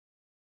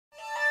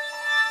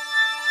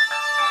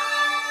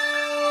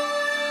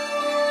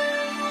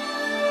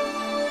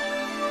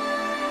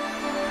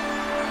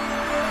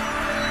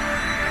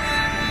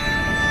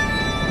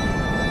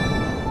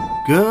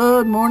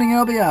Good morning,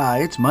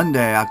 LBI. It's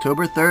Monday,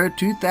 October 3rd,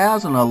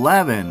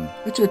 2011.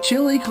 It's a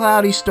chilly,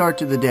 cloudy start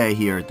to the day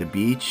here at the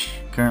beach.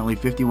 Currently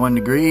 51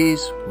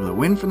 degrees with a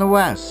wind from the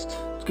west.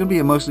 It's going to be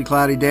a mostly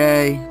cloudy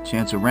day,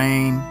 chance of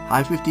rain,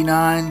 high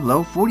 59,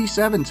 low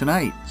 47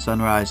 tonight.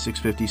 Sunrise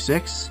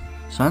 6:56,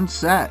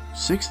 sunset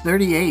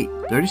 6:38,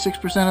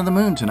 36% of the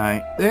moon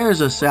tonight.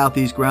 There's a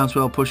southeast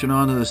groundswell pushing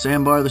onto the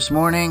sandbar this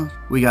morning.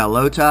 We got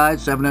low tide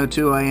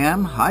 7:02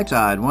 a.m., high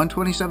tide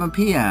 1:27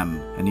 p.m.,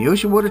 and the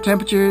ocean water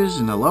temperatures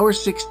in the lower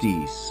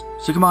 60s.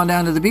 So come on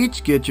down to the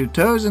beach, get your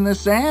toes in the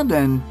sand,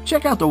 and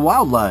check out the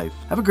wildlife.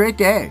 Have a great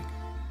day.